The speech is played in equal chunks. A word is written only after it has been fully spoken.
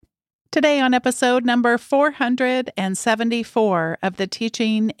Today on episode number 474 of the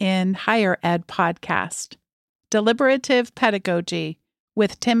Teaching in Higher Ed podcast, Deliberative Pedagogy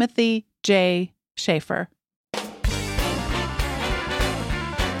with Timothy J. Shaffer.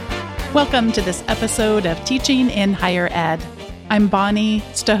 Welcome to this episode of Teaching in Higher Ed. I'm Bonnie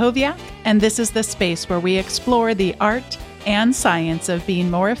Stahoviak, and this is the space where we explore the art and science of being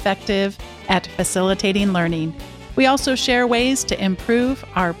more effective at facilitating learning. We also share ways to improve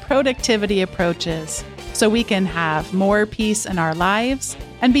our productivity approaches so we can have more peace in our lives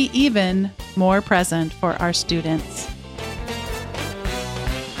and be even more present for our students.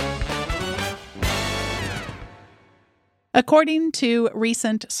 According to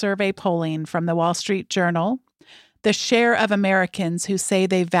recent survey polling from the Wall Street Journal, the share of Americans who say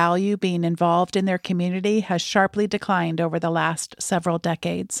they value being involved in their community has sharply declined over the last several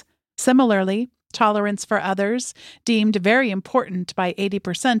decades. Similarly, tolerance for others, deemed very important by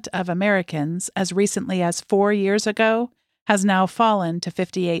 80% of Americans as recently as 4 years ago, has now fallen to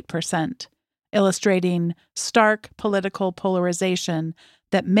 58%, illustrating stark political polarization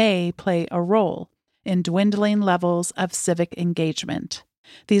that may play a role in dwindling levels of civic engagement.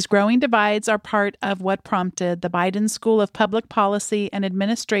 These growing divides are part of what prompted the Biden School of Public Policy and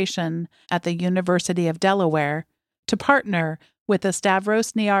Administration at the University of Delaware to partner with the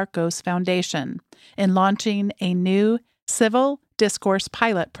Stavros Niarchos Foundation in launching a new civil discourse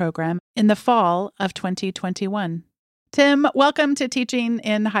pilot program in the fall of 2021. Tim, welcome to Teaching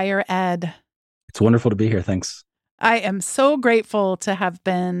in Higher Ed. It's wonderful to be here. Thanks. I am so grateful to have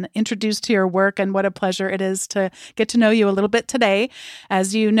been introduced to your work, and what a pleasure it is to get to know you a little bit today.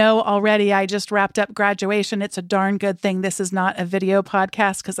 As you know already, I just wrapped up graduation. It's a darn good thing this is not a video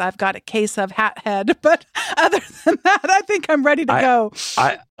podcast because I've got a case of hat head. But other than that, I think I'm ready to go.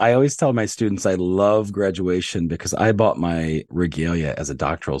 I always tell my students I love graduation because I bought my regalia as a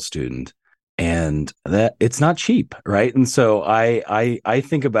doctoral student. And that it's not cheap, right? And so I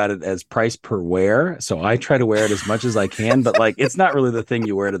think about it as price per wear. So I try to wear it as much as I can, but like it's not really the thing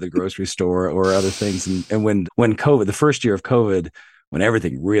you wear to the grocery store or other things. And when COVID, the first year of COVID, when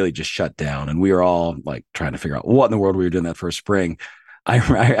everything really just shut down and we were all like trying to figure out what in the world we were doing that first spring, I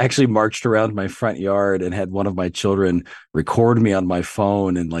actually marched around my front yard and had one of my children record me on my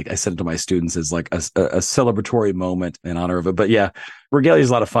phone. And like I said it to my students as like a celebratory moment in honor of it. But yeah, regalia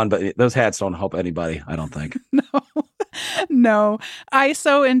is a lot of fun, but those hats don't help anybody, I don't think. No. I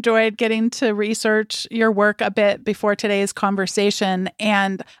so enjoyed getting to research your work a bit before today's conversation.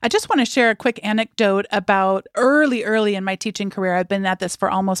 And I just want to share a quick anecdote about early in my teaching career. I've been at this for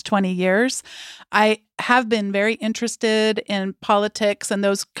almost 20 years. I have been very interested in politics and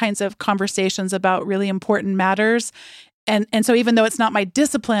those kinds of conversations about really important matters. And so even though it's not my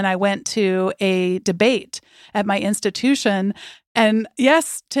discipline, I went to a debate at my institution. And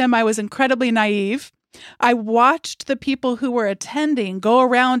yes, Tim, I was incredibly naive. I watched the people who were attending go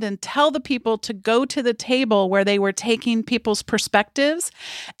around and tell the people to go to the table where they were taking people's perspectives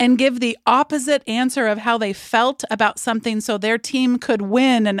and give the opposite answer of how they felt about something so their team could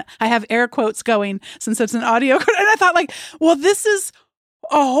win. And I have air quotes going since it's an audio. And I thought like, well, this is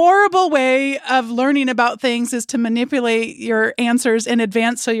a horrible way of learning about things is to manipulate your answers in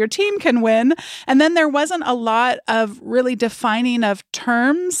advance so your team can win. And then there wasn't a lot of really defining of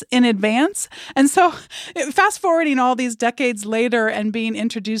terms in advance. And so fast forwarding all these decades later and being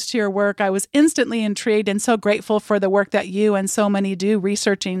introduced to your work, I was instantly intrigued and so grateful for the work that you and so many do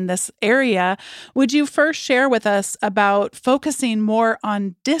researching this area. Would you first share with us about focusing more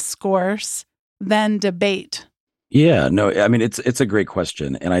on discourse than debate? Yeah, no, I mean, it's a great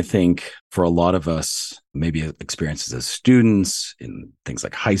question. And I think for a lot of us, maybe experiences as students in things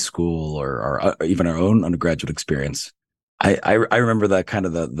like high school or even our own undergraduate experience, I remember that kind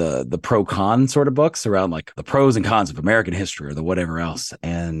of the pro-con sort of books around like the pros and cons of American history or the whatever else.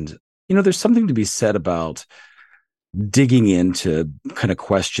 And, you know, there's something to be said about digging into kind of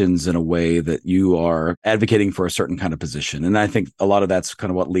questions in a way that you are advocating for a certain kind of position. And I think a lot of that's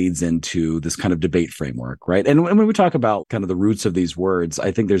kind of what leads into this kind of debate framework, right? And when we talk about kind of the roots of these words,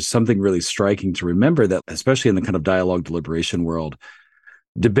 I think there's something really striking to remember that, especially in the kind of dialogue deliberation world,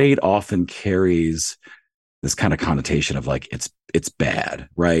 debate often carries this kind of connotation of like, it's bad,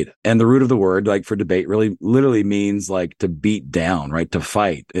 right? And the root of the word, like for debate, really literally means like to beat down, right? To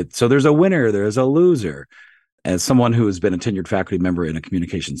fight. So there's a winner, there's a loser. As someone who has been a tenured faculty member in a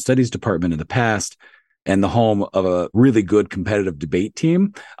communication studies department in the past and the home of a really good competitive debate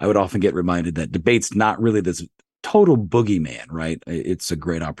team, I would often get reminded that debate's not really this total boogeyman, right? It's a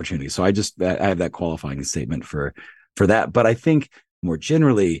great opportunity. So I have that qualifying statement for that. But I think more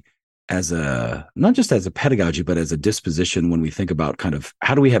generally, as a, not just as a pedagogy, but as a disposition when we think about kind of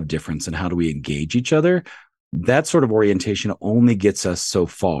how do we have difference and how do we engage each other, that sort of orientation only gets us so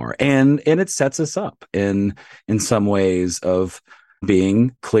far. And it sets us up in some ways of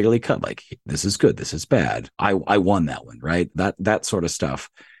being clearly cut, like this is good, this is bad. I won that one, right? That sort of stuff.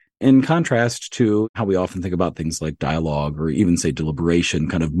 In contrast to how we often think about things like dialogue or even say deliberation,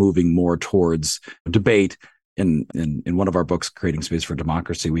 kind of moving more towards debate. In one of our books, Creating Space for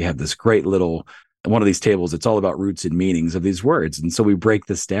Democracy, we have this great little one of these tables. It's all about roots and meanings of these words. And so we break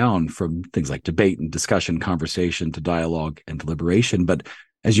this down from things like debate and discussion, conversation to dialogue and deliberation. But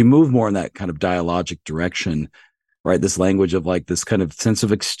as you move more in that kind of dialogic direction, right, this language of like this kind of sense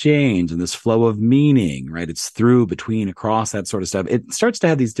of exchange and this flow of meaning, right? It's through, between, across, that sort of stuff. It starts to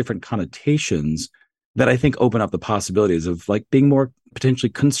have these different connotations that I think open up the possibilities of like being more potentially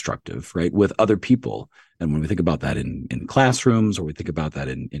constructive, right, with other people. And when we think about that in classrooms, or we think about that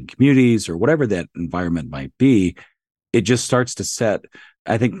in communities, or whatever that environment might be, it just starts to set,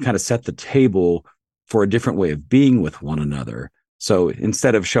 I think, kind of set the table for a different way of being with one another. So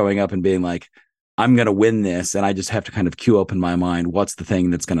instead of showing up and being like, I'm going to win this, and I just have to kind of queue up in my mind what's the thing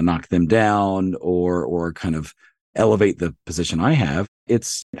that's going to knock them down or kind of elevate the position I have.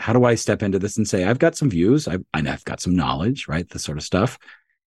 It's how do I step into this and say, I've got some views, I've got some knowledge, right? This sort of stuff.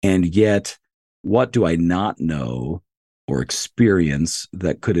 And yet, what do I not know or experience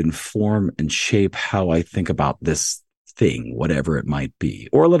that could inform and shape how I think about this thing, whatever it might be,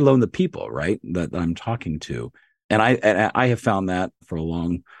 or let alone the people, right, that I'm talking to. And I have found that for a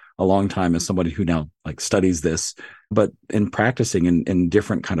long time as somebody who now like studies this, but in practicing in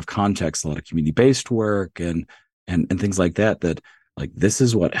different kind of contexts, a lot of community-based work and things like that like this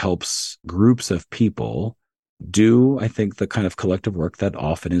is what helps groups of people do, I think, the kind of collective work that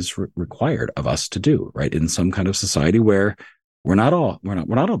often is required of us to do, right? In some kind of society where we're not all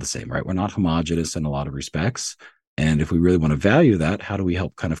the same, right? We're not homogenous in a lot of respects. And if we really want to value that, how do we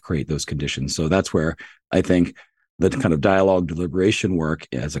help kind of create those conditions? So that's where I think the kind of dialogue deliberation work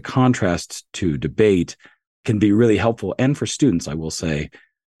as a contrast to debate can be really helpful. And for students, I will say,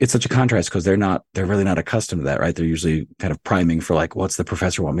 it's such a contrast because they're really not accustomed to that, right? They're usually kind of priming for like, what's the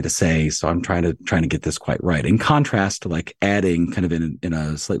professor want me to say? So I'm trying to get this quite right. In contrast to like adding kind of in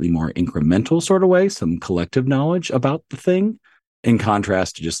a slightly more incremental sort of way, some collective knowledge about the thing, in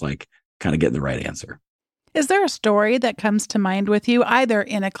contrast to just like kind of getting the right answer. Is there a story that comes to mind with you, either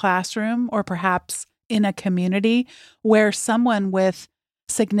in a classroom or perhaps in a community, where someone with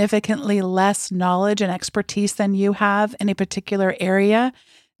significantly less knowledge and expertise than you have in a particular area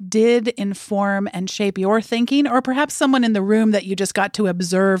did inform and shape your thinking, or perhaps someone in the room that you just got to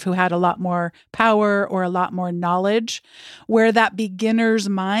observe who had a lot more power or a lot more knowledge, where that beginner's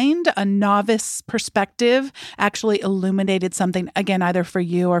mind, a novice perspective, actually illuminated something, again, either for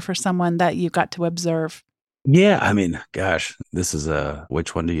you or for someone that you got to observe? Yeah, I mean, gosh, this is a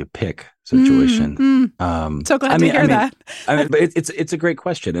which one do you pick situation. So glad to hear that. But it's a great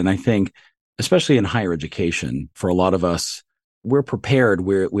question. And I think, especially in higher education, for a lot of us, we're prepared,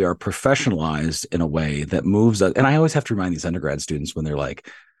 we are professionalized in a way that moves us. And I always have to remind these undergrad students when they're like,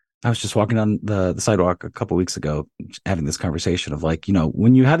 I was just walking on the sidewalk a couple of weeks ago, having this conversation of like,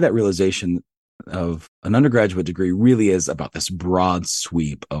 when you have that realization of an undergraduate degree really is about this broad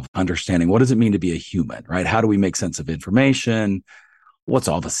sweep of understanding what does it mean to be a human, right? How do we make sense of information? What's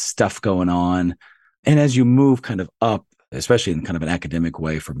all the stuff going on? And as you move kind of up, especially in kind of an academic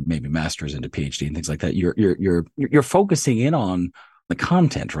way from maybe master's into PhD and things like that, you're focusing in on the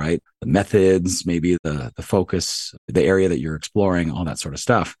content, right? The methods, maybe the focus, the area that you're exploring, all that sort of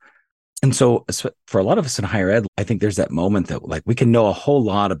stuff. And so for a lot of us in higher ed, I think there's that moment that like we can know a whole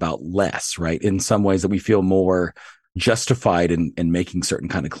lot about less, right? In some ways that we feel more justified in making certain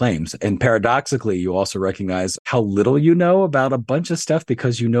kind of claims. And paradoxically, you also recognize how little you know about a bunch of stuff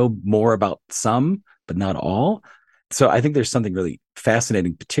because you know more about some, but not all. So I think there's something really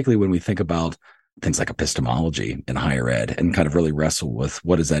fascinating, particularly when we think about things like epistemology in higher ed and kind of really wrestle with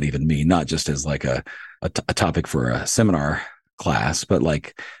what does that even mean, not just as like a topic for a seminar class, but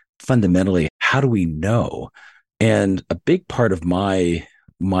like fundamentally, how do we know? And a big part of my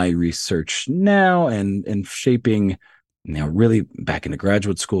research now and shaping, really back into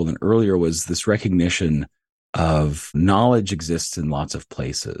graduate school and earlier was this recognition of knowledge exists in lots of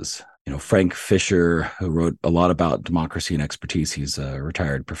places. Frank Fisher, who wrote a lot about democracy and expertise, he's a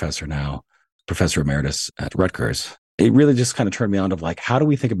retired professor now, professor emeritus at Rutgers. It really just kind of turned me on to like, how do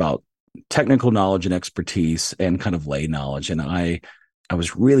we think about technical knowledge and expertise and kind of lay knowledge? And I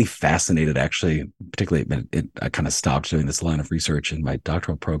was really fascinated, actually, particularly, I kind of stopped doing this line of research in my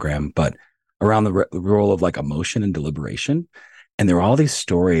doctoral program, but around the role of like emotion and deliberation. And there were all these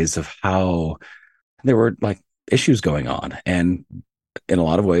stories of how there were like issues going on. And in a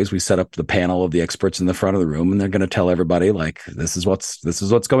lot of ways, we set up the panel of the experts in the front of the room, and they're going to tell everybody like, this is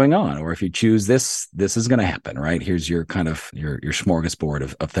what's going on. Or if you choose this, this is going to happen, right? Here's your kind of your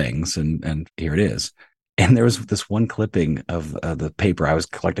smorgasbord of things. And here it is. And there was this one clipping of the paper. I was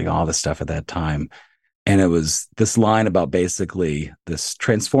collecting all this stuff at that time. And it was this line about basically this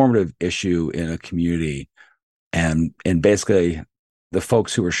transformative issue in a community, and basically the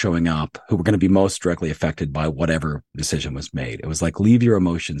folks who were showing up who were going to be most directly affected by whatever decision was made. It was like, leave your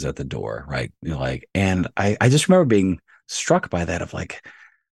emotions at the door, right? Like, and I just remember being struck by that of like,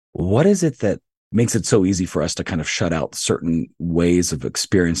 what is it that makes it so easy for us to kind of shut out certain ways of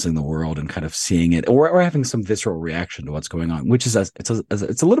experiencing the world and kind of seeing it, or having some visceral reaction to what's going on, which is it's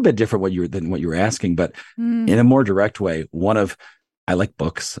a little bit different than what you were asking, but in a more direct way. I like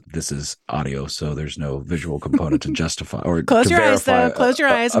books. This is audio, so there's no visual component to justify or close to your eyes, verify. though. Close your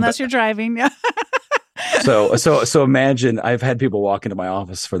eyes unless you're driving. Yeah. So imagine I've had people walk into my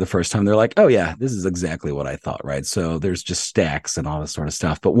office for the first time. They're like, "Oh yeah, this is exactly what I thought." Right. So there's just stacks and all this sort of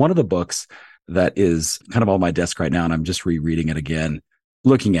stuff. But one of the books that is kind of on my desk right now, and I'm just rereading it again,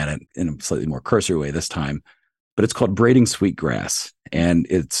 looking at it in a slightly more cursory way this time, but it's called Braiding Sweetgrass. And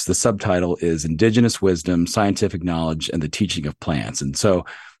the subtitle is Indigenous Wisdom, Scientific Knowledge, and the Teaching of Plants. And so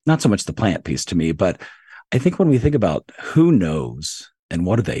not so much the plant piece to me, but I think when we think about who knows and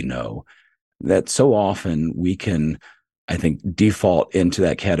what do they know, that so often we can, I think, default into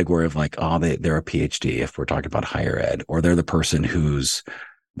that category of like, oh, they're a PhD if we're talking about higher ed, or they're the person who's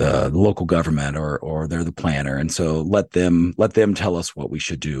the local government, or they're the planner. And so let them tell us what we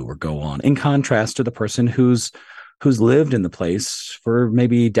should do or go on, in contrast to the person who's lived in the place for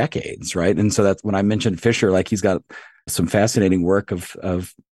maybe decades, right? And so that's when I mentioned Fisher, like he's got some fascinating work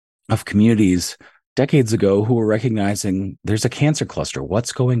of communities decades ago who were recognizing there's a cancer cluster.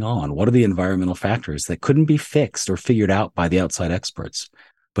 What's going on? What are the environmental factors that couldn't be fixed or figured out by the outside experts?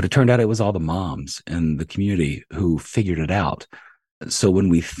 But it turned out it was all the moms in the community who figured it out. So when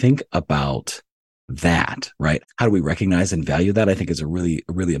we think about that, right, how do we recognize and value that? I think is a really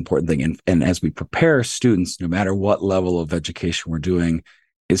important thing. And as we prepare students, no matter what level of education we're doing,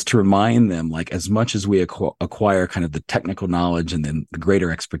 is to remind them, like, as much as we acquire kind of the technical knowledge and then the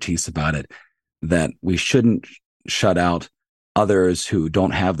greater expertise about it, that we shouldn't shut out others who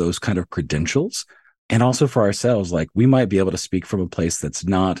don't have those kind of credentials. And also for ourselves, like, we might be able to speak from a place that's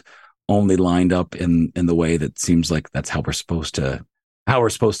not only lined up in the way that seems like that's how we're supposed to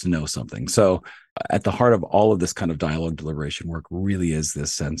know something. So at the heart of all of this kind of dialogue deliberation work really is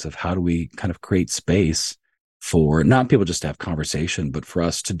this sense of how do we kind of create space for not people just to have conversation, but for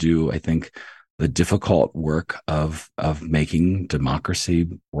us to do, I think, the difficult work of making democracy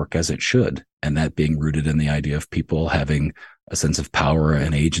work as it should. And that being rooted in the idea of people having a sense of power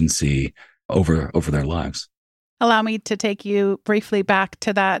and agency over their lives. Allow me to take you briefly back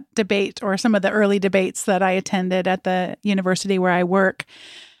to that debate, or some of the early debates that I attended at the university where I work.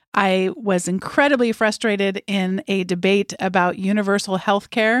 I was incredibly frustrated in a debate about universal health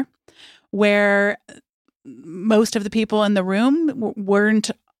care, where most of the people in the room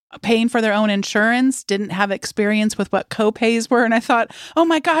weren't paying for their own insurance, didn't have experience with what co-pays were. And I thought, oh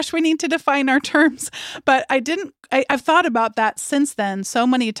my gosh, we need to define our terms. But I've thought about that since then so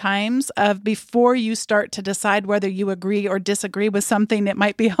many times, of before you start to decide whether you agree or disagree with something, it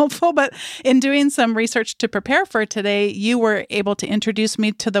might be helpful. But in doing some research to prepare for today, you were able to introduce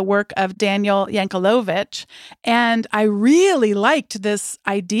me to the work of Daniel Yankelovich. And I really liked this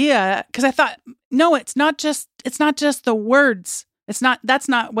idea, because I thought, no, it's not just the words. That's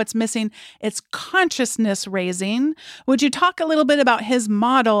not what's missing. It's consciousness raising. Would you talk a little bit about his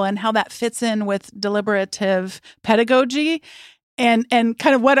model and how that fits in with deliberative pedagogy, and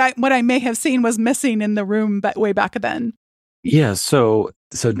kind of what I may have seen was missing in the room way back then? Yeah. So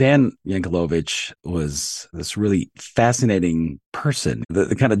Dan Yankelovich was this really fascinating person.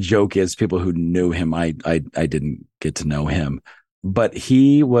 The kind of joke is, people who knew him, I didn't get to know him. But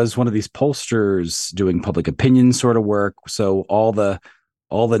he was one of these pollsters doing public opinion sort of work. So all the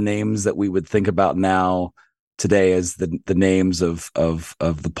names that we would think about now today as the names of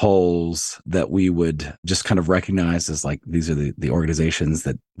the polls that we would just kind of recognize as like, these are the organizations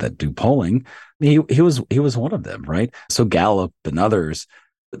that do polling. He was one of them, right? So Gallup and others,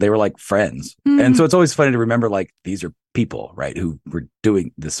 they were like friends. Mm-hmm. And so it's always funny to remember, like, these are people, right, who were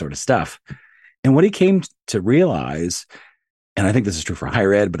doing this sort of stuff. And what he came to realize, and I think this is true for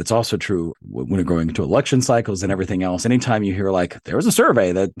higher ed, but it's also true when we're going into election cycles and everything else. Anytime you hear, like, there was a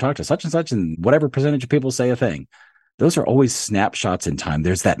survey that talked to such and such, and whatever percentage of people say a thing, those are always snapshots in time.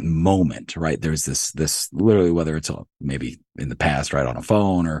 There's that moment, right? There's this literally, whether it's maybe in the past, right, on a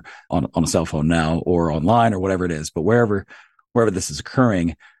phone or on a cell phone now or online or whatever it is, but wherever this is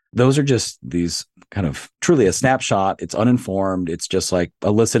occurring, those are just these kind of truly a snapshot. It's uninformed. It's just like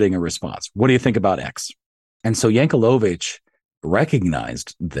eliciting a response. What do you think about X? And so Yankelovich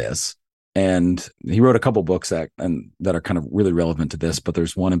recognized this, and he wrote a couple books that are kind of really relevant to this, but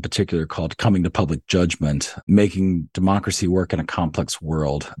there's one in particular called Coming to Public Judgment, Making Democracy Work in a Complex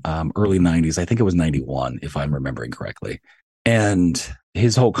World, early 90s. I think it was 91, if I'm remembering correctly. And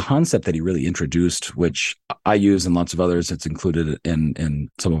his whole concept that he really introduced, which I use and lots of others, it's included in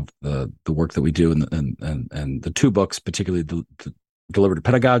some of the work that we do and the two books, particularly the Deliberative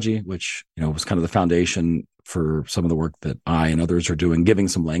Pedagogy, which was kind of the foundation for some of the work that I and others are doing, giving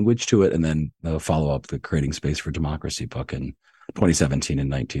some language to it, and then follow up the Creating Space for Democracy book in 2017 and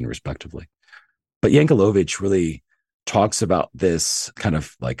 19, respectively. But Yankelovich really talks about this kind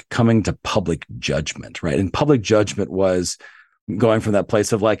of like coming to public judgment, right? And public judgment was going from that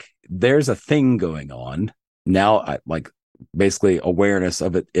place of like, there's a thing going on now, like basically awareness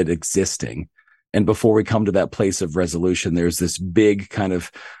of it existing. And before we come to that place of resolution, there's this big kind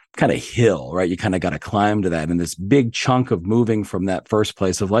of hill, right? You kind of got to climb to that. And this big chunk of moving from that first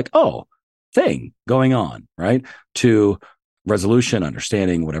place of like, oh, thing going on, right? To resolution,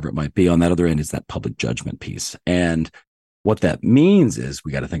 understanding, whatever it might be. On that other end is that public judgment piece. And what that means is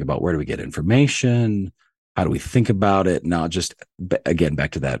we got to think about, where do we get information? How do we think about it? Not just, again,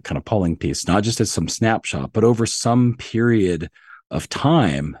 back to that kind of polling piece, not just as some snapshot, but over some period of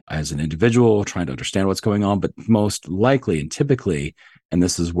time as an individual trying to understand what's going on, but most likely and typically, and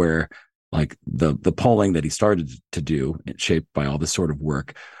this is where like the polling that he started to do, shaped by all this sort of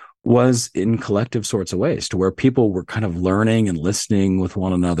work, was in collective sorts of ways, to where people were kind of learning and listening with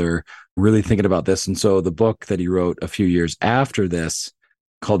one another, really thinking about this. And so the book that he wrote a few years after this,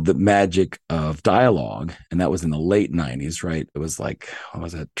 called The Magic of Dialogue, and that was in the late 90s, right? It was like, what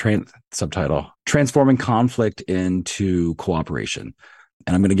was it? Subtitle, Transforming Conflict into Cooperation.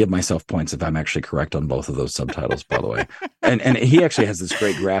 And I'm going to give myself points if I'm actually correct on both of those subtitles, by the way. And he actually has this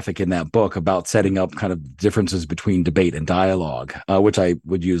great graphic in that book about setting up kind of differences between debate and dialogue, which I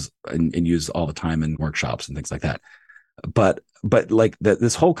would use and use all the time in workshops and things like that. But like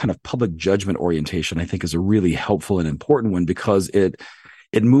this whole kind of public judgment orientation, I think, is a really helpful and important one, because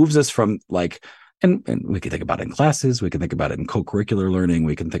it moves us from like, and we can think about it in classes, we can think about it in co-curricular learning,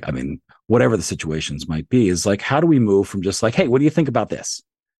 we can think, whatever the situations might be, is like, how do we move from just like, hey, what do you think about this?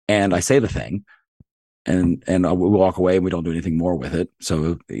 And I say the thing, and we walk away and we don't do anything more with it.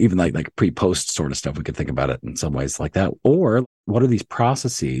 So even like pre-post sort of stuff, we could think about it in some ways like that. Or what are these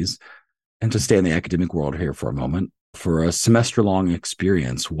processes? And to stay in the academic world here for a moment, for a semester-long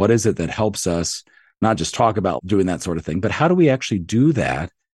experience, what is it that helps us not just talk about doing that sort of thing, but how do we actually do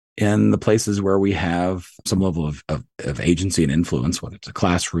that in the places where we have some level of agency and influence, whether it's a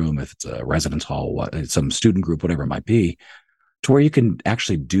classroom, if it's a residence hall, some student group, whatever it might be, to where you can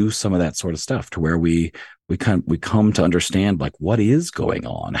actually do some of that sort of stuff, to where we come to understand like what is going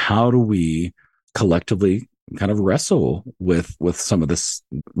on. How do we collectively kind of wrestle with some of this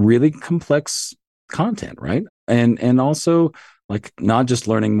really complex content, right? And also, like, not just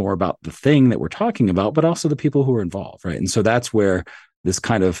learning more about the thing that we're talking about, but also the people who are involved, right? And so that's where this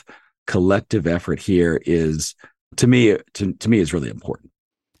kind of collective effort here is, to me, is really important.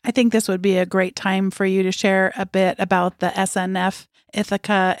 I think this would be a great time for you to share a bit about the SNF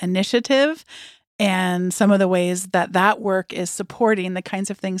Ithaca initiative and some of the ways that work is supporting the kinds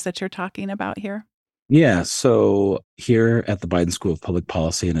of things that you're talking about here. Yeah. So here at the Biden School of Public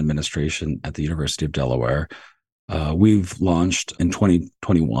Policy and Administration at the University of Delaware, we've launched in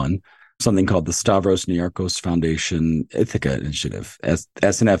 2021 something called the Stavros Niarchos Foundation Ithaca Initiative,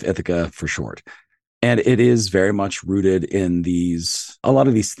 SNF Ithaca for short. And it is very much rooted in a lot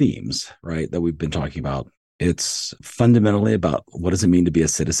of these themes, right, that we've been talking about. It's fundamentally about what does it mean to be a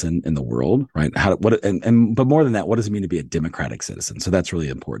citizen in the world, right? But more than that, what does it mean to be a democratic citizen? So that's really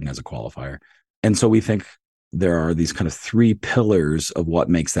important as a qualifier. And so we think there are these kind of three pillars of what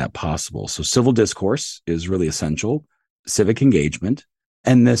makes that possible. So civil discourse is really essential, civic engagement.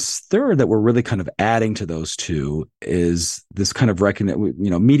 And this third that we're really kind of adding to those two is this kind of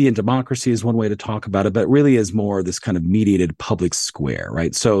media and democracy is one way to talk about it, but really is more this kind of mediated public square,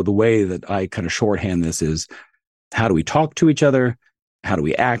 right? So the way that I kind of shorthand this is, how do we talk to each other? How do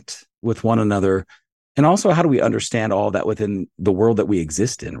we act with one another? And also, how do we understand all that within the world that we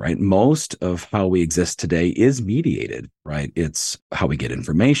exist in, right? Most of how we exist today is mediated, right? It's how we get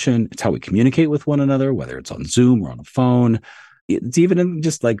information. It's how we communicate with one another, whether it's on Zoom or on a phone. It's even in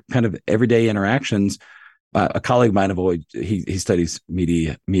just like kind of everyday interactions. A colleague of mine, he studies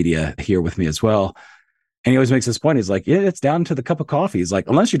media here with me as well. And he always makes this point. He's like, yeah, it's down to the cup of coffee. He's like,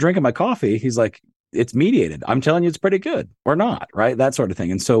 unless you're drinking my coffee, he's like, it's mediated. I'm telling you, it's pretty good or not, right? That sort of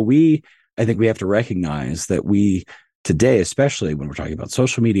thing. And so I think we have to recognize that we today, especially when we're talking about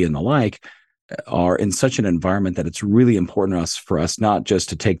social media and the like, are in such an environment that it's really important for us not just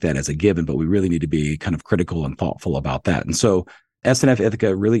to take that as a given, but we really need to be kind of critical and thoughtful about that. And so SNF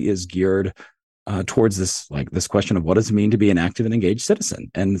Ithaca really is geared towards this question of what does it mean to be an active and engaged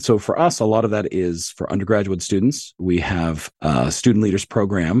citizen. And so for us, a lot of that is for undergraduate students. We have a student leaders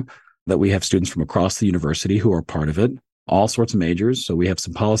program that we have students from across the university who are part of it, all sorts of majors. So we have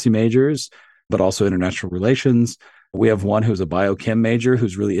some policy majors, but also international relations. We have one who's a biochem major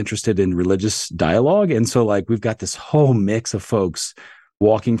who's really interested in religious dialogue. And so we've got this whole mix of folks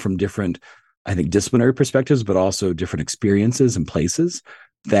walking from different, I think, disciplinary perspectives, but also different experiences and places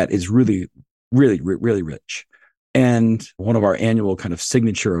that is really, really, really rich. And one of our annual kind of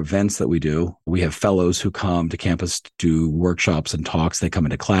signature events that we do, we have fellows who come to campus to do workshops and talks. They come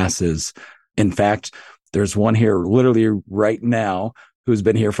into classes. In fact, there's one here literally right now who's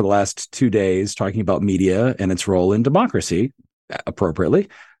been here for the last 2 days talking about media and its role in democracy appropriately.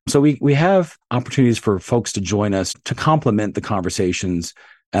 So we have opportunities for folks to join us to complement the conversations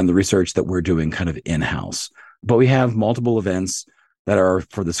and the research that we're doing kind of in-house. But we have multiple events that are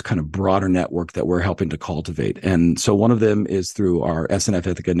for this kind of broader network that we're helping to cultivate. And so one of them is through our SNF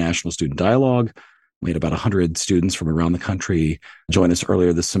Ithaca National Student Dialogue. We had about 100 students from around the country join us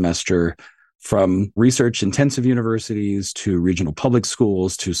earlier this semester, from research intensive universities to regional public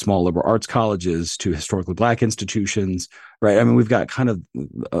schools to small liberal arts colleges to historically Black institutions, right? I mean, we've got kind of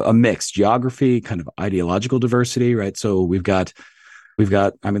a mix, geography, kind of ideological diversity, right? So we've got,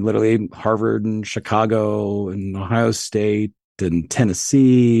 I mean, literally Harvard and Chicago and Ohio State and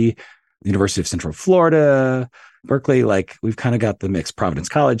Tennessee, the University of Central Florida, Berkeley, we've kind of got the mix. Providence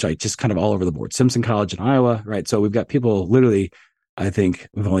College, just kind of all over the board. Simpson College in Iowa, right? So we've got people literally, I think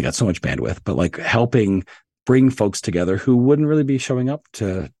we've only got so much bandwidth, but helping bring folks together who wouldn't really be showing up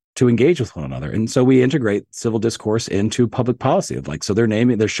to engage with one another. And so we integrate civil discourse into public policy of so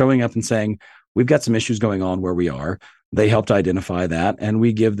they're showing up and saying, we've got some issues going on where we are. They helped identify that. And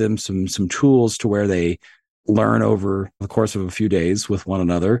we give them some tools to where they learn over the course of a few days with one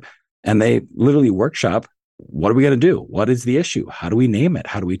another. And they literally workshop, what are we going to do? What is the issue? How do we name it?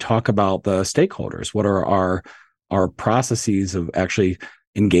 How do we talk about the stakeholders? What are our processes of actually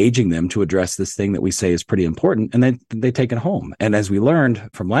engaging them to address this thing that we say is pretty important? And then they take it home. And as we learned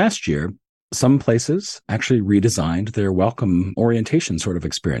from last year, some places actually redesigned their welcome orientation sort of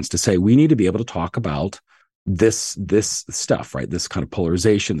experience to say, we need to be able to talk about this stuff, right? This kind of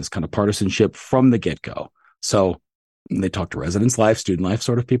polarization, this kind of partisanship from the get-go. So they talked to residence life, student life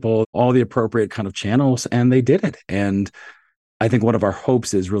sort of people, all the appropriate kind of channels, and they did it. And I think one of our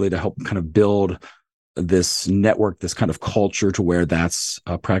hopes is really to help kind of build this network, this kind of culture to where that's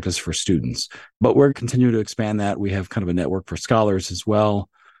a practice for students. But we're continuing to expand that. We have kind of a network for scholars as well,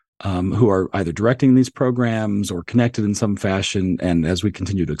 who are either directing these programs or connected in some fashion. And as we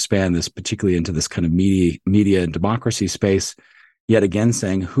continue to expand this, particularly into this kind of media and democracy space, yet again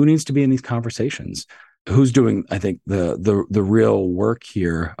saying, who needs to be in these conversations? Who's doing, I think, the real work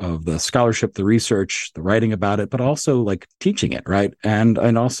here of the scholarship, the research, the writing about it, but also teaching it, right? And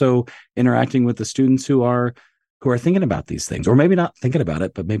also interacting with the students who are thinking about these things, or maybe not thinking about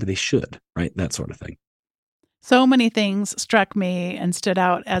it, but maybe they should, right? That sort of thing. So many things struck me and stood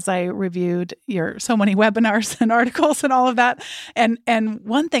out as I reviewed your so many webinars and articles and all of that. And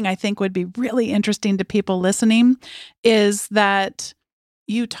one thing I think would be really interesting to people listening is that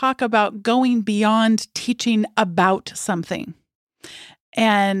you talk about going beyond teaching about something.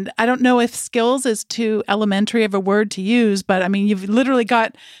 And I don't know if skills is too elementary of a word to use, but I mean, you've literally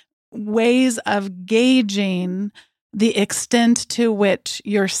got ways of gauging the extent to which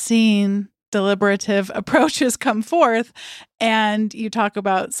you're seeing deliberative approaches come forth. And you talk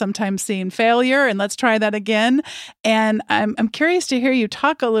about sometimes seeing failure, and let's try that again. And I'm curious to hear you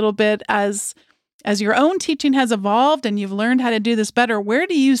talk a little bit as your own teaching has evolved and you've learned how to do this better. Where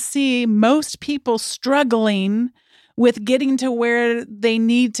do you see most people struggling with getting to where they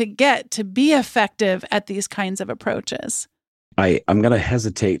need to get to be effective at these kinds of approaches? I'm going to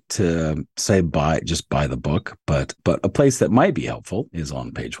hesitate to say buy the book, but a place that might be helpful is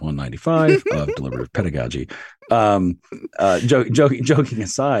on page 195 of Deliberative Pedagogy. Joking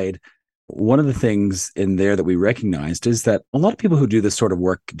aside, one of the things in there that we recognized is that a lot of people who do this sort of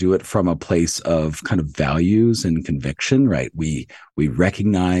work do it from a place of kind of values and conviction, right? We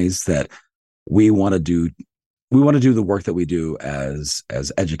recognize that we want to do the work that we do as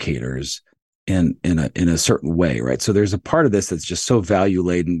educators in a certain way, right? So there's a part of this that's just so value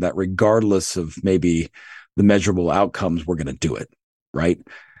laden that regardless of maybe the measurable outcomes, we're going to do it, right?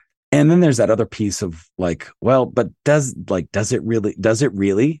 And then there's that other piece of like, well, but does it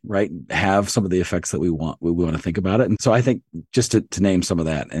really, right, have some of the effects that we want to think about it? And so I think just to name some of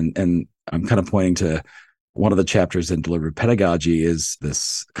that, and I'm kind of pointing to one of the chapters in Deliberative Pedagogy is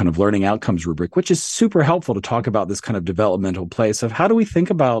this kind of learning outcomes rubric, which is super helpful to talk about this kind of developmental place of how do we think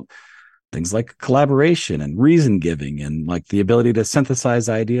about things like collaboration and reason giving and like the ability to synthesize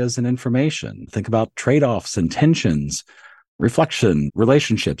ideas and information. Think about trade-offs and tensions, reflection,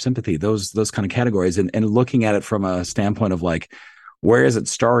 relationships, empathy, those kind of categories, and looking at it from a standpoint of like, where is it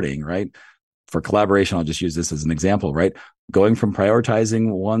starting, right? For collaboration, I'll just use this as an example, right? Going from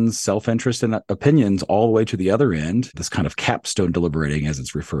prioritizing one's self-interest and opinions all the way to the other end, this kind of capstone deliberating, as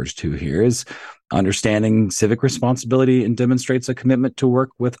it's referred to here, is understanding civic responsibility and demonstrates a commitment to work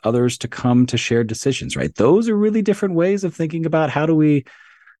with others to come to shared decisions, right? Those are really different ways of thinking about how do we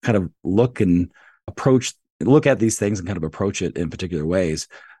kind of look at these things and kind of approach it in particular ways.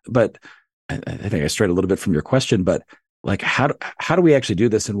 But I think I strayed a little bit from your question, but like how do we actually do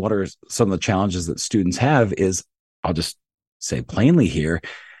this, and what are some of the challenges that students have? Is, I'll just say plainly here,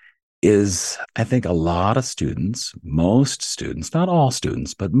 is I think a lot of students, most students, not all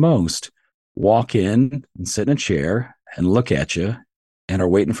students, but most, walk in and sit in a chair and look at you and are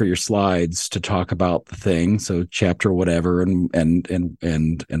waiting for your slides to talk about the thing. So chapter whatever, and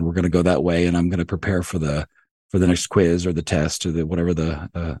we're going to go that way, and I'm going to prepare for the next quiz or the test or whatever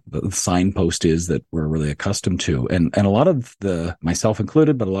the signpost is that we're really accustomed to. And a lot of myself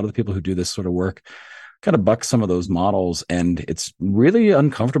included, but a lot of the people who do this sort of work kind of buck some of those models. And it's really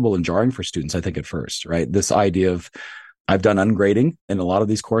uncomfortable and jarring for students, I think, at first, right? This idea of, I've done ungrading in a lot of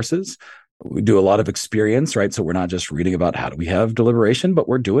these courses. We do a lot of experience, right? So we're not just reading about how do we have deliberation, but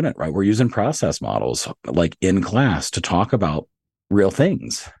we're doing it, right? We're using process models like in class to talk about real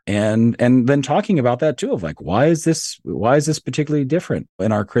things, and then talking about that too, of like, why is this particularly different?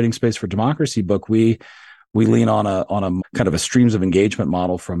 In our Creating Space for Democracy book, we lean on a kind of a streams of engagement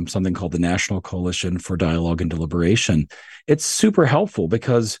model from something called the National Coalition for Dialogue and Deliberation. It's super helpful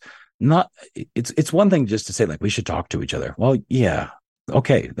because it's one thing just to say like we should talk to each other. Well, yeah,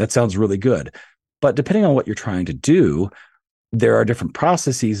 okay, that sounds really good, but depending on what you're trying to do, there are different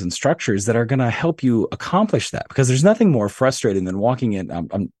processes and structures that are going to help you accomplish that, because there's nothing more frustrating than walking in. I'm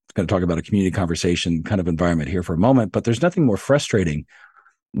going to talk about a community conversation kind of environment here for a moment, but there's nothing more frustrating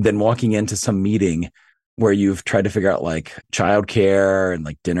than walking into some meeting where you've tried to figure out like childcare and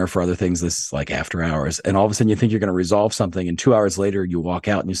like dinner for other things, this is like after hours. And all of a sudden you think you're going to resolve something. And 2 hours later you walk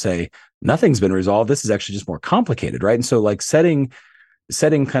out and you say, nothing's been resolved. This is actually just more complicated. Right. And so like setting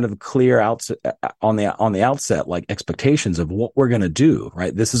kind of clear out on the outset, like expectations of what we're going to do,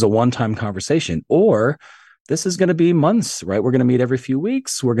 right? This is a one-time conversation, or this is going to be months, right? We're going to meet every few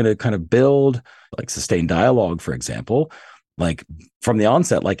weeks. We're going to kind of build like sustained dialogue, for example, like from the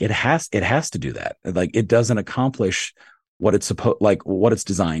onset, like it has to do that. Like it doesn't accomplish what it's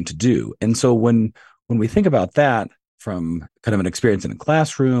designed to do. And so when we think about that from kind of an experience in a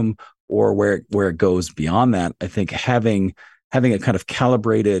classroom or where it goes beyond that, I think having a kind of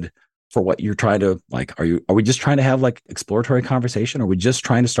calibrated for what you're trying to like, are we just trying to have like exploratory conversation? Are we just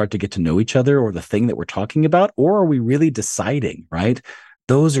trying to start to get to know each other or the thing that we're talking about? Or are we really deciding, right?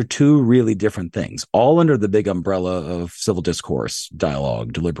 Those are two really different things, all under the big umbrella of civil discourse,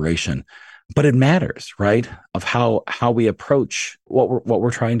 dialogue, deliberation. But it matters, right? Of how we approach what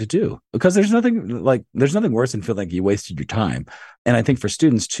we're trying to do, because there's nothing worse than feeling like you wasted your time. And I think for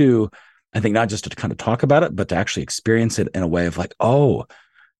students too, I think not just to kind of talk about it, but to actually experience it in a way of like, oh,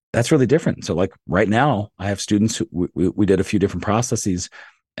 that's really different. So like right now I have students who we did a few different processes,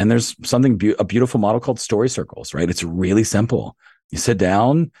 and there's a beautiful model called story circles, right? It's really simple. You sit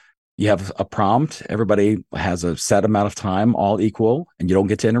down, you have a prompt. Everybody has a set amount of time, all equal, and you don't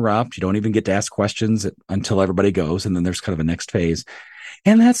get to interrupt. You don't even get to ask questions until everybody goes. And then there's kind of a next phase.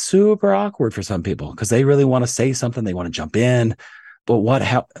 And that's super awkward for some people because they really want to say something. They want to jump in. But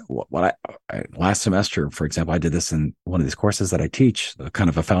last semester, for example, I did this in one of these courses that I teach, kind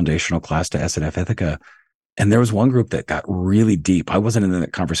of a foundational class to S&F Ithaca. And there was one group that got really deep. I wasn't in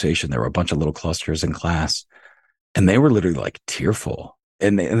that conversation. There were a bunch of little clusters in class, and they were literally like tearful.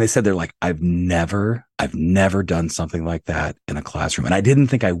 And they said, they're like, I've never done something like that in a classroom. And I didn't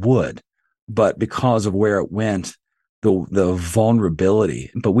think I would, but because of where it went, the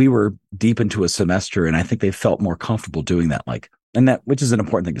vulnerability, but we were deep into a semester, and I think they felt more comfortable doing that. Which is an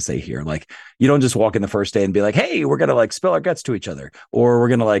important thing to say here. Like, you don't just walk in the first day and be like, hey, we're going to like spill our guts to each other, or we're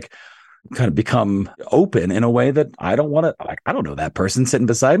going to like kind of become open in a way that I don't want to, like, I don't know that person sitting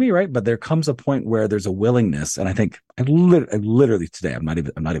beside me, right? But there comes a point where there's a willingness. And I think I literally today, I'm not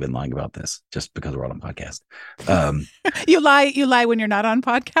even lying about this just because we're on a podcast. You lie when you're not on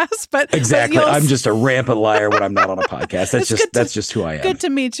podcasts, Exactly. I'm just a rampant liar when I'm not on a podcast. That's just who I am. Good to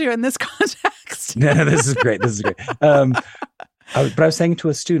meet you in this context. No, this is great. But I was saying to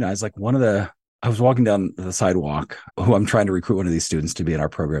a student, I was walking down the sidewalk who I'm trying to recruit one of these students to be in our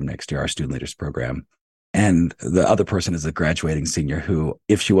program next year, our student leaders program. And the other person is a graduating senior who,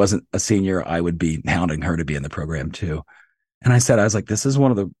 if she wasn't a senior, I would be hounding her to be in the program too. And I was like, this is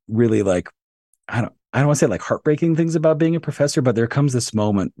one of the really like, I don't want to say like heartbreaking things about being a professor, but there comes this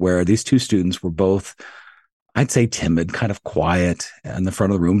moment where these two students were both, I'd say, timid, kind of quiet in the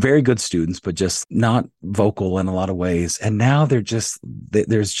front of the room, very good students, but just not vocal in a lot of ways. And now there's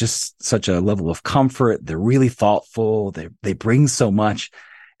just such a level of comfort. They're really thoughtful. They bring so much.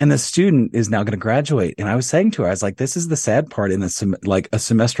 And the student is now going to graduate. And I was saying to her, I was like, this is the sad part in like a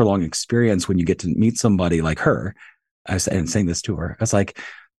semester long experience when you get to meet somebody like her. I was saying this to her. I was like,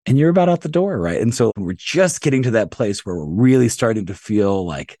 and you're about out the door, right? And so we're just getting to that place where we're really starting to feel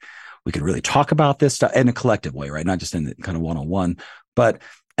like we could really talk about this stuff in a collective way, right? Not just in kind of one-on-one,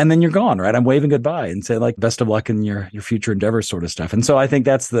 and then you're gone, right? I'm waving goodbye and say like, best of luck in your future endeavors sort of stuff. And so I think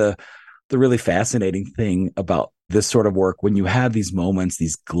that's the really fascinating thing about this sort of work, when you have these moments,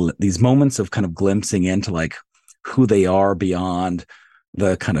 these moments of kind of glimpsing into like who they are beyond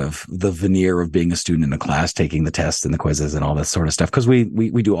the kind of the veneer of being a student in a class, taking the tests and the quizzes and all this sort of stuff. Cause we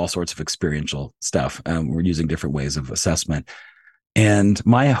do all sorts of experiential stuff. We're using different ways of assessment. And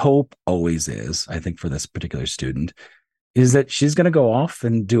my hope always is, I think for this particular student, is that she's going to go off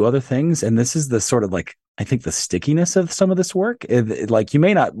and do other things. And this is the sort of like, I think the stickiness of some of this work. Like you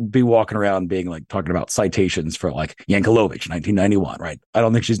may not be walking around being like talking about citations for like Yankelovich, 1991, right? I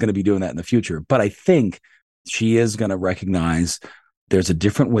don't think she's going to be doing that in the future, but I think she is going to recognize there's a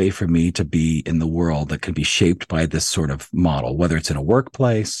different way for me to be in the world that can be shaped by this sort of model, whether it's in a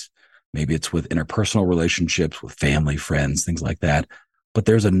workplace, maybe it's with interpersonal relationships, with family, friends, things like that. But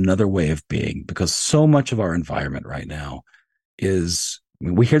there's another way of being, because so much of our environment right now is, I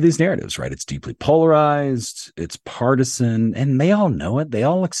mean, we hear these narratives, right? It's deeply polarized, it's partisan, and they all know it. They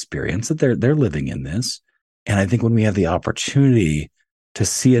all experience it. They're living in this. And I think when we have the opportunity to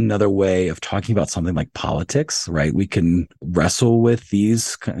see another way of talking about something like politics, right? We can wrestle with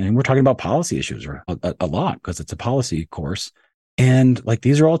these, and we're talking about policy issues a lot because it's a policy course. And like,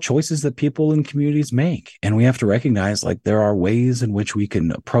 these are all choices that people in communities make. And we have to recognize like there are ways in which we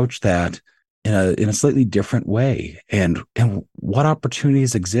can approach that in a slightly different way. And what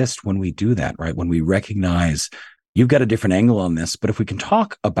opportunities exist when we do that, right? When we recognize you've got a different angle on this, but if we can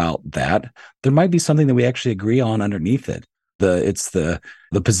talk about that, there might be something that we actually agree on underneath it. The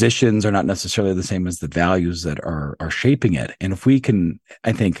positions are not necessarily the same as the values that are shaping it. And if we can,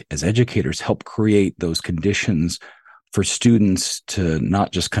 I think as educators, help create those conditions for students to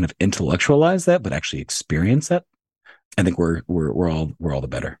not just kind of intellectualize that, but actually experience that, I think we're all the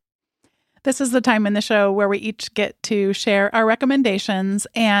better. This is the time in the show where we each get to share our recommendations.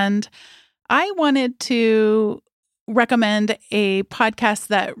 And I wanted to recommend a podcast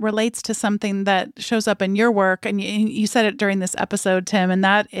that relates to something that shows up in your work. And you said it during this episode, Tim, and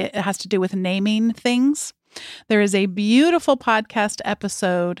that it has to do with naming things. There is a beautiful podcast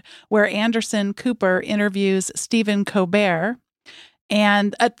episode where Anderson Cooper interviews Stephen Colbert.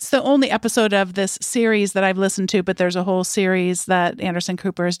 And it's the only episode of this series that I've listened to, but there's a whole series that Anderson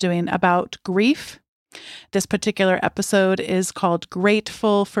Cooper is doing about grief. This particular episode is called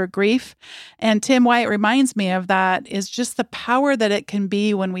Grateful for Grief. And Tim, why it reminds me of that is just the power that it can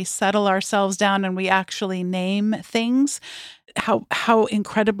be when we settle ourselves down and we actually name things, how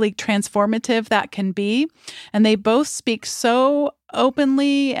incredibly transformative that can be. And they both speak so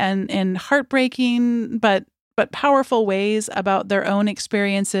openly and in heartbreaking, but powerful ways about their own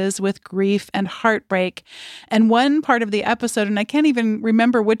experiences with grief and heartbreak. And one part of the episode, and I can't even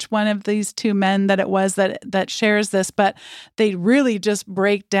remember which one of these two men that it was that shares this, but they really just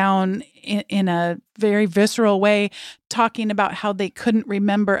break down in a very visceral way, talking about how they couldn't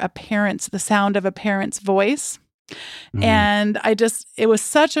remember the sound of a parent's voice. Mm-hmm. And it was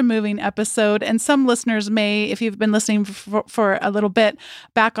such a moving episode. And some listeners may, if you've been listening for a little bit,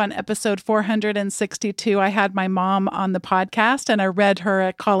 back on episode 462, I had my mom on the podcast and I read her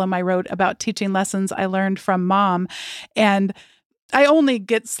a column I wrote about teaching lessons I learned from mom. And I only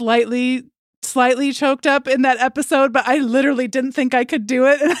get slightly slightly choked up in that episode, but I literally didn't think I could do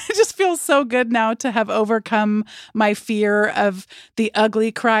it. And I just feel so good now to have overcome my fear of the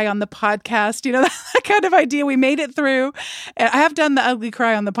ugly cry on the podcast. You know, that kind of idea. We made it through. And I have done the ugly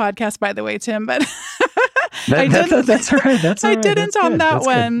cry on the podcast, by the way, Tim, but that's all right. That's all I right. didn't That's on good. that That's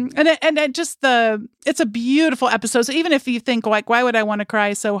one. good. It's a beautiful episode. So even if you think like, why would I want to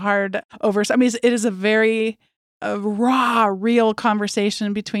cry so hard over, I mean, it is a very raw, real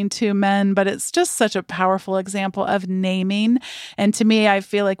conversation between two men, but it's just such a powerful example of naming. And to me, I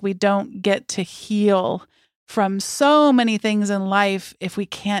feel like we don't get to heal from so many things in life if we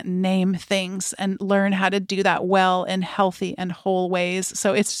can't name things and learn how to do that well in healthy and whole ways.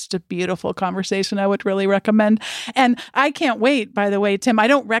 So it's just a beautiful conversation I would really recommend. And I can't wait, by the way, Tim, I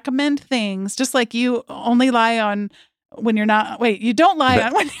don't recommend things, just like you only lie on when you're not, you don't lie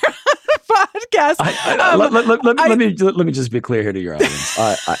on when you're on a podcast. Let me just be clear here to your audience.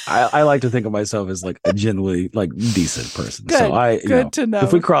 I like to think of myself as like a genuinely like decent person. Good, so good to know.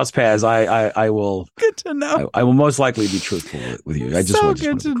 If we cross paths, I will. Good to know. I will most likely be truthful with you. I just so just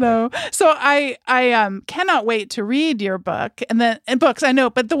good to know. So I cannot wait to read your book and books I know,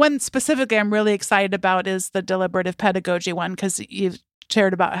 but the one specifically I'm really excited about is the Deliberative Pedagogy one, because you've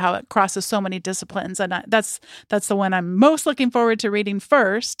shared about how it crosses so many disciplines, and that's the one I'm most looking forward to reading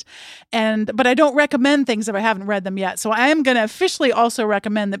first. But I don't recommend things if I haven't read them yet. So I am going to officially also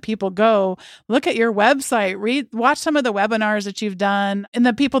recommend that people go look at your website, watch some of the webinars that you've done, and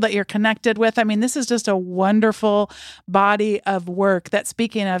the people that you're connected with. I mean, this is just a wonderful body of work that,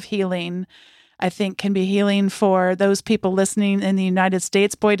 speaking of healing, I think can be healing for those people listening in the United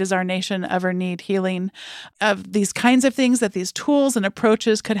States. Boy, does our nation ever need healing of these kinds of things, that these tools and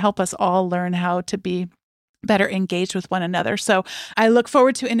approaches could help us all learn how to be better engaged with one another. So I look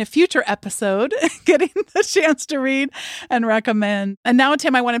forward to, in a future episode, getting the chance to read and recommend. And now,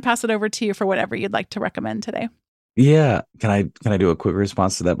 Tim, I want to pass it over to you for whatever you'd like to recommend today. Yeah. Can I do a quick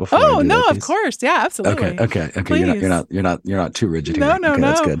response to that before? Oh, no, of course. Yeah, absolutely. Okay. Please. You're not too rigid here. No.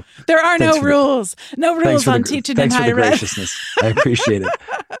 That's good. There are no rules. No rules on teaching in higher ed. Thanks for the graciousness. I appreciate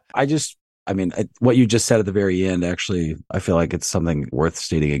it. What you just said at the very end, actually, I feel like it's something worth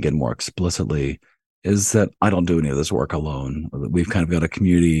stating again more explicitly, is that I don't do any of this work alone. We've kind of got a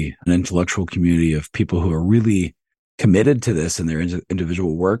community, an intellectual community of people who are really committed to this in their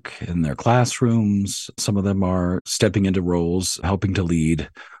individual work in their classrooms. Some of them are stepping into roles, helping to lead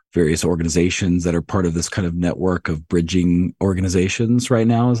various organizations that are part of this kind of network of bridging organizations right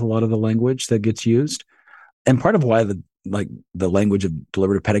now, is a lot of the language that gets used. And part of why the language of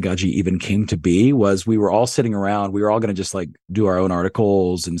deliberative pedagogy even came to be was we were all sitting around, we were all going to just like do our own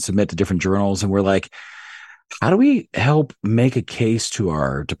articles and submit to different journals. And we're like, how do we help make a case to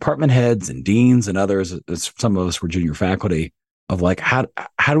our department heads and deans and others, as some of us were junior faculty, of like, how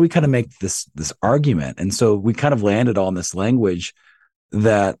do we kind of make this argument? And so we kind of landed on this language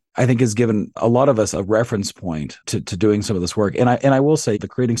that I think has given a lot of us a reference point to doing some of this work. And I will say the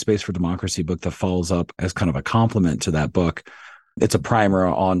Creating Space for Democracy book that follows up as kind of a complement to that book, it's a primer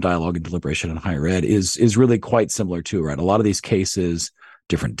on dialogue and deliberation in higher ed, is really quite similar too, right? A lot of these cases,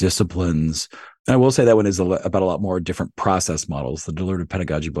 different disciplines. And I will say that one is about a lot more different process models. The Deliberative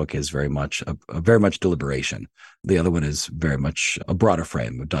Pedagogy book is very much very much deliberation. The other one is very much a broader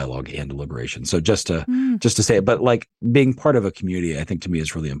frame of dialogue and deliberation. So just to say it, but like being part of a community, I think to me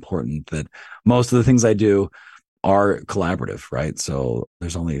is really important, that most of the things I do are collaborative, right? So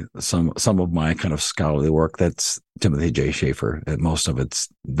there's only some of my kind of scholarly work that's Timothy J. Shaffer, and most of it's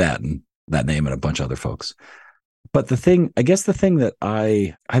that name and a bunch of other folks. But the thing that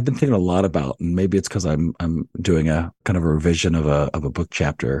I've been thinking a lot about, and maybe it's because I'm doing a kind of a revision of a book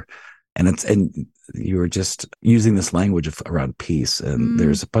chapter, and you were just using this language around peace, and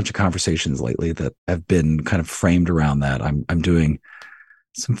there's a bunch of conversations lately that have been kind of framed around that. I'm doing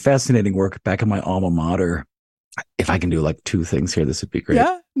some fascinating work back in my alma mater. If I can do like two things here, this would be great.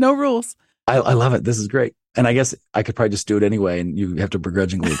 Yeah, no rules. I love it. This is great. And I guess I could probably just do it anyway, and you have to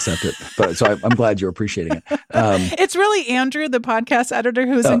begrudgingly accept it. But so I'm glad you're appreciating it. It's really Andrew, the podcast editor,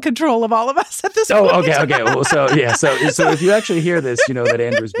 who's in control of all of us at this point. Oh, okay. Well, so if you actually hear this, you know that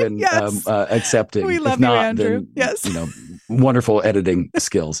Andrew's been Yes. accepting. We love if not, you, Andrew. then, Yes. Wonderful editing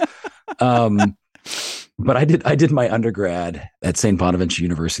skills. But I did my undergrad at St. Bonaventure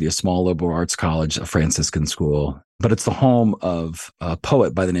University, a small liberal arts college, a Franciscan school. But it's the home of a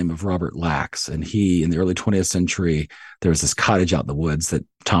poet by the name of Robert Lax. And he, in the early 20th century, there was this cottage out in the woods that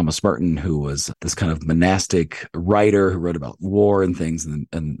Thomas Merton, who was this kind of monastic writer who wrote about war and things in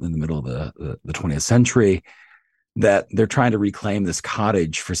the middle of the 20th century, that they're trying to reclaim this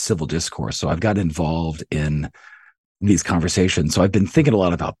cottage for civil discourse. So I've got involved in these conversations. So I've been thinking a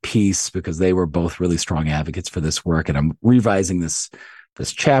lot about peace because they were both really strong advocates for this work. And I'm revising this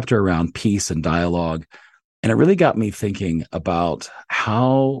chapter around peace and dialogue. And it really got me thinking about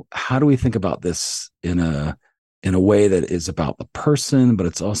how do we think about this in a way that is about the person, but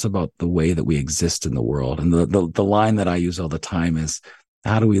it's also about the way that we exist in the world. And the line that I use all the time is,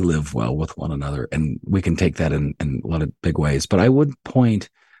 how do we live well with one another? And we can take that in a lot of big ways. But I would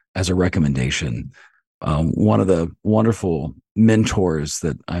point as a recommendation, one of the wonderful mentors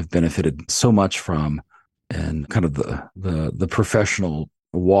that I've benefited so much from, and kind of the professional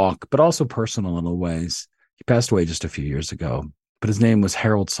walk, but also personal in a ways. He passed away just a few years ago, but his name was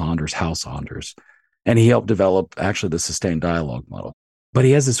Hal Saunders. And he helped develop actually the sustained dialogue model. But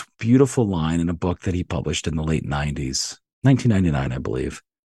he has this beautiful line in a book that he published in the late 90s, 1999, I believe,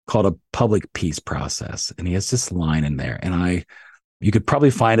 called A Public Peace Process. And he has this line in there. And you could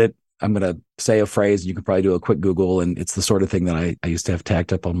probably find it. I'm going to say a phrase. You could probably do a quick Google. And it's the sort of thing that I used to have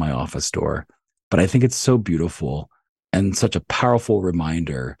tacked up on my office door. But I think it's so beautiful and such a powerful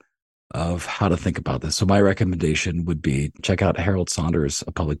reminder of how to think about this. So my recommendation would be check out Harold Saunders'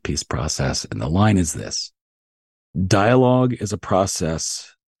 A Public Peace Process. And the line is this: dialogue is a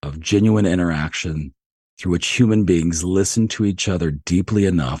process of genuine interaction through which human beings listen to each other deeply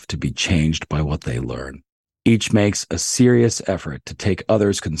enough to be changed by what they learn. Each makes a serious effort to take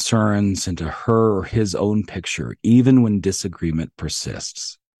others' concerns into her or his own picture, even when disagreement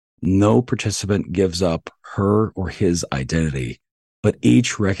persists. No participant gives up her or his identity, but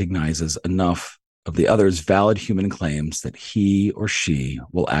each recognizes enough of the other's valid human claims that he or she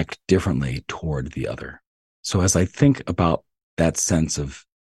will act differently toward the other. So as I think about that sense of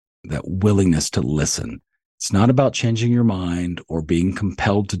that willingness to listen, it's not about changing your mind or being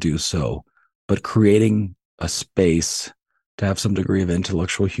compelled to do so, but creating a space to have some degree of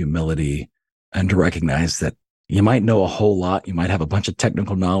intellectual humility and to recognize that you might know a whole lot. You might have a bunch of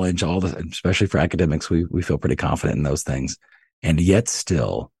technical knowledge, especially for academics, we feel pretty confident in those things. And yet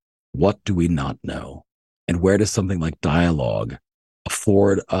still, what do we not know? And where does something like dialogue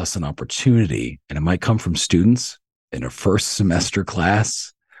afford us an opportunity? And it might come from students in a first semester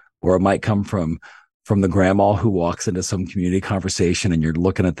class, or it might come from the grandma who walks into some community conversation and you're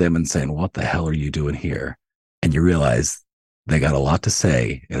looking at them and saying, what the hell are you doing here? And you realize they got a lot to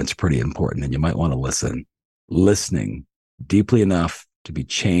say and it's pretty important and you might want to listen. Listening deeply enough to be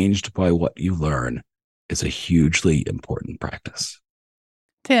changed by what you learn is a hugely important practice.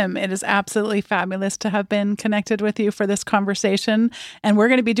 Tim, it is absolutely fabulous to have been connected with you for this conversation. And we're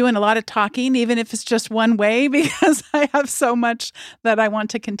going to be doing a lot of talking, even if it's just one way, because I have so much that I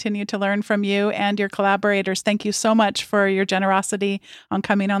want to continue to learn from you and your collaborators. Thank you so much for your generosity on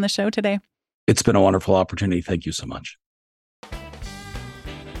coming on the show today. It's been a wonderful opportunity. Thank you so much.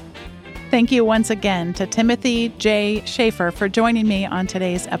 Thank you once again to Timothy J. Shaffer for joining me on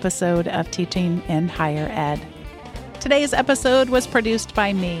today's episode of Teaching in Higher Ed. Today's episode was produced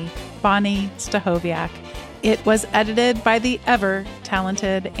by me, Bonnie Stachowiak. It was edited by the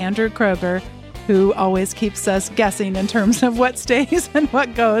ever-talented Andrew Kroger, who always keeps us guessing in terms of what stays and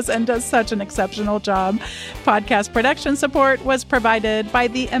what goes and does such an exceptional job. Podcast production support was provided by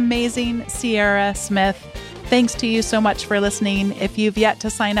the amazing Sierra Smith. Thanks to you so much for listening. If you've yet to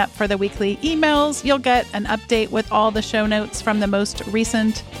sign up for the weekly emails, you'll get an update with all the show notes from the most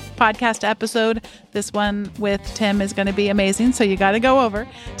recent podcast episode. This one with Tim is going to be amazing, so you got to go over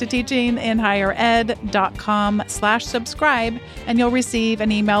to teachinginhighered.com/subscribe, and you'll receive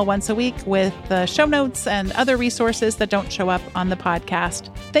an email once a week with the show notes and other resources that don't show up on the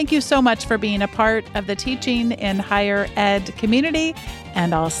podcast. Thank you so much for being a part of the Teaching in Higher Ed community,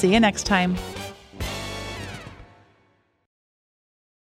 and I'll see you next time.